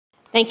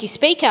Thank you,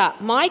 Speaker.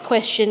 My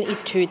question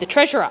is to the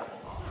Treasurer.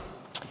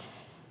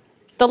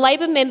 The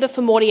Labor member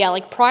for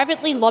Mordialloc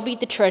privately lobbied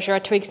the Treasurer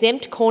to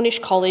exempt Cornish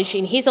College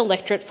in his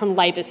electorate from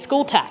Labor's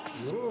school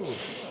tax.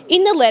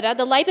 In the letter,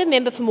 the Labor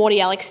member for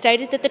Mordialloc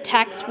stated that the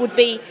tax would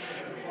be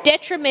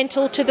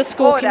detrimental to the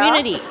school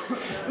community.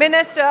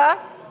 Minister.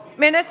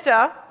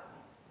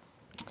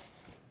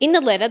 In the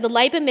letter, the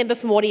Labor member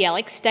for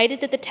Mordialloc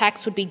stated that the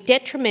tax would be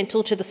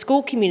detrimental to the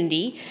school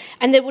community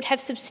and that would have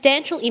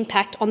substantial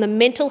impact on the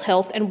mental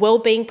health and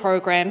wellbeing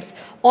programs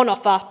on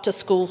offer to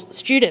school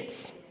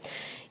students.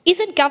 Is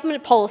it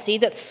government policy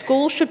that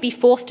schools should be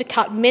forced to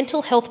cut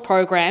mental health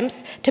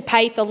programs to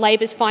pay for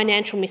Labor's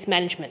financial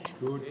mismanagement?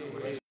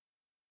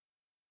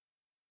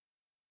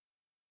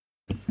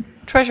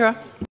 Treasurer.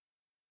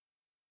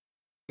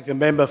 Thank the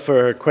member for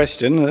her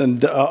question,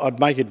 and I'd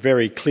make it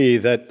very clear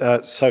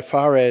that so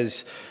far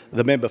as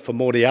the member for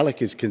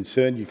Mordialloc is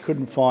concerned, you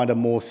couldn't find a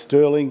more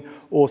sterling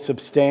or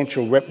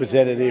substantial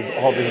representative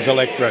of his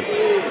electorate.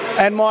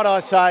 And might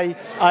I say,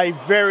 a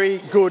very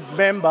good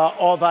member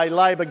of a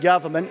Labor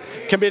government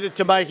committed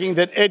to making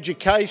that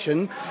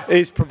education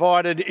is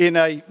provided in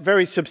a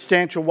very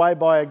substantial way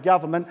by a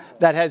government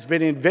that has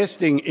been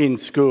investing in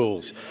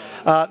schools.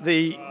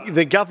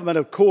 The government,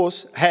 of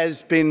course,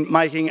 has been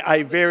making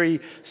a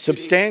very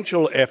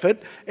substantial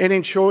effort in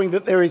ensuring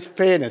that there is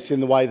fairness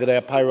in the way that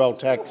our payroll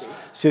tax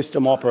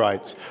system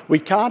operates. We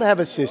can't have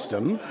a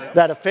system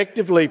that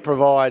effectively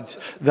provides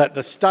that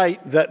the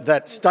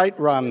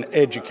state-run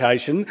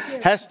education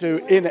has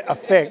to, in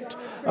effect,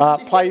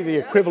 pay the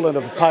equivalent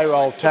of a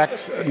payroll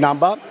tax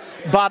number.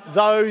 But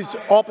those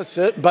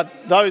opposite,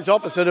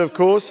 of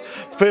course,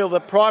 feel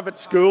that private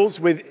schools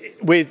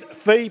with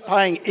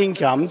fee-paying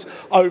incomes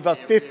over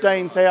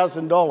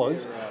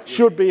 $15,000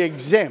 should be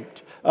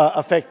exempt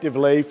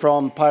effectively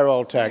from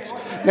payroll tax.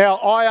 Now,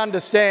 I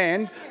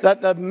understand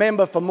that the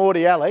member for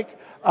Mordialloc,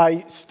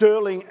 a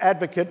sterling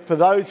advocate for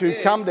those who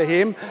come to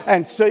him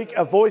and seek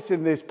a voice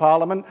in this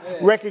parliament,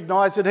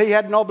 recognised that he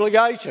had an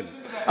obligation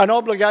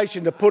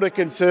to put a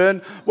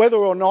concern, whether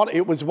or not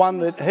it was one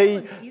that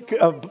he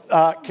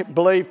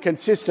believed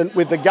consistent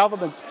with the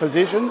government's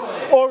position,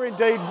 or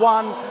indeed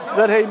one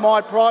that he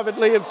might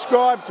privately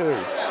ascribe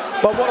to.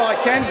 But what I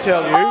can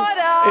tell you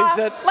is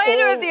that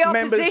all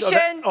members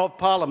of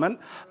Parliament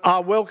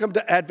are welcome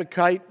to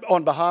advocate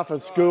on behalf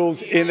of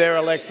schools in their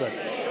electorate.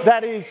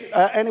 That is,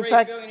 and in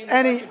fact,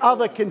 any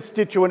other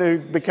constituent who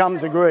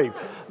becomes aggrieved.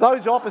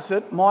 Those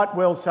opposite might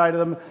well say to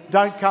them,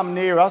 don't come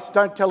near us,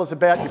 don't tell us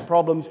about your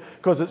problems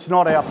because it's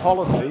not our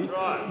policy.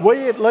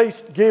 We at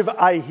least give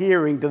a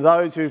hearing to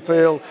those who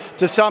feel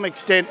to some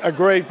extent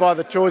aggrieved by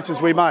the choices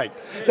we make.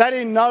 That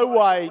in no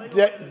way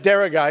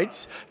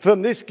derogates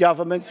from this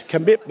government's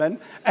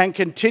commitment and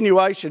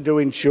continuation to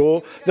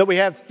ensure that we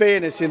have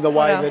fairness in the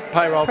way that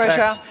payroll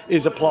tax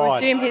is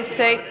applied. Resume his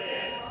seat.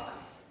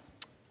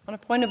 On a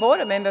point of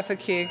order, member for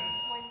Kew.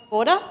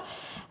 Order.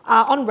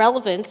 On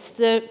relevance,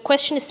 the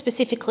question is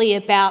specifically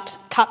about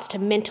cuts to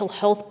mental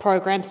health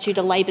programs due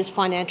to Labor's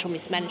financial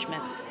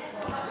mismanagement.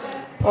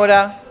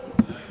 Order.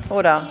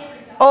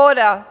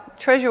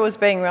 Treasurer was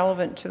being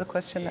relevant to the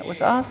question that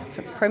was asked.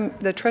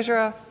 The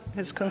Treasurer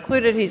has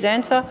concluded his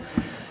answer.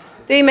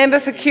 The member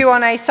for Kew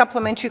on a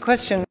supplementary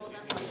question.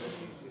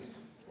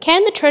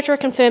 Can the Treasurer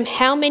confirm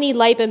how many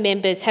Labor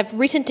members have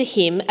written to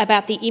him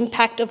about the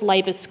impact of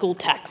Labor's school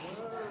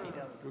tax?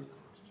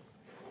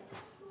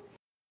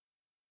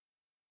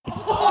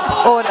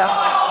 Order.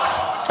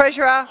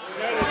 Treasurer.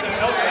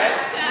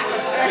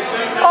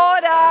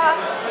 Order.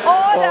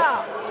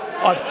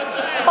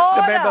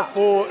 The member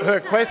for her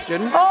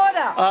question.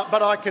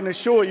 But I can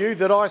assure you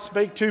that I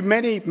speak to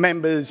many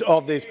members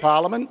of this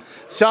parliament,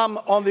 some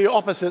on the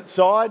opposite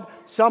side,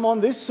 some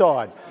on this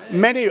side.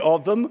 Many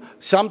of them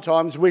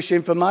sometimes wish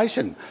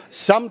information.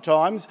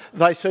 Sometimes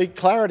they seek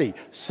clarity.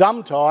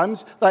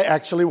 Sometimes they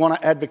actually want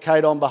to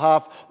advocate on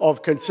behalf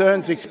of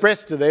concerns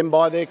expressed to them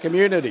by their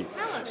community.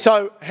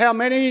 So how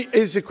many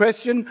is the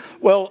question?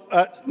 Well,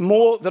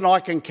 more than I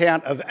can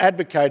count have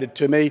advocated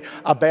to me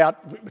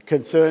about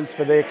concerns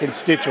for their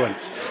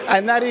constituents.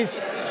 And that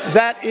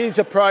is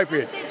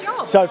appropriate.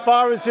 So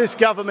far as this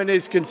government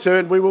is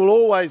concerned, we will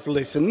always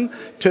listen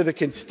to the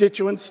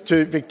constituents,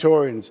 to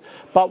Victorians.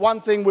 But one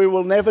thing we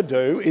will never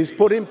do is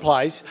put in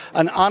place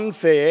an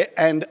unfair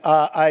and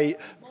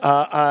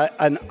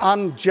an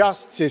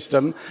unjust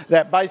system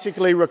that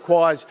basically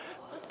requires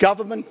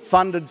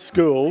government-funded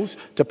schools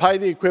to pay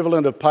the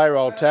equivalent of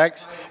payroll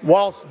tax,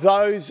 whilst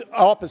those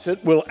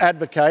opposite will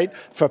advocate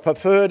for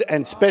preferred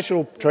and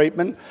special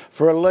treatment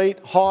for elite,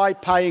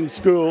 high-paying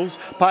schools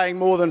paying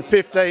more than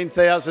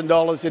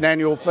 $15,000 in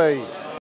annual fees.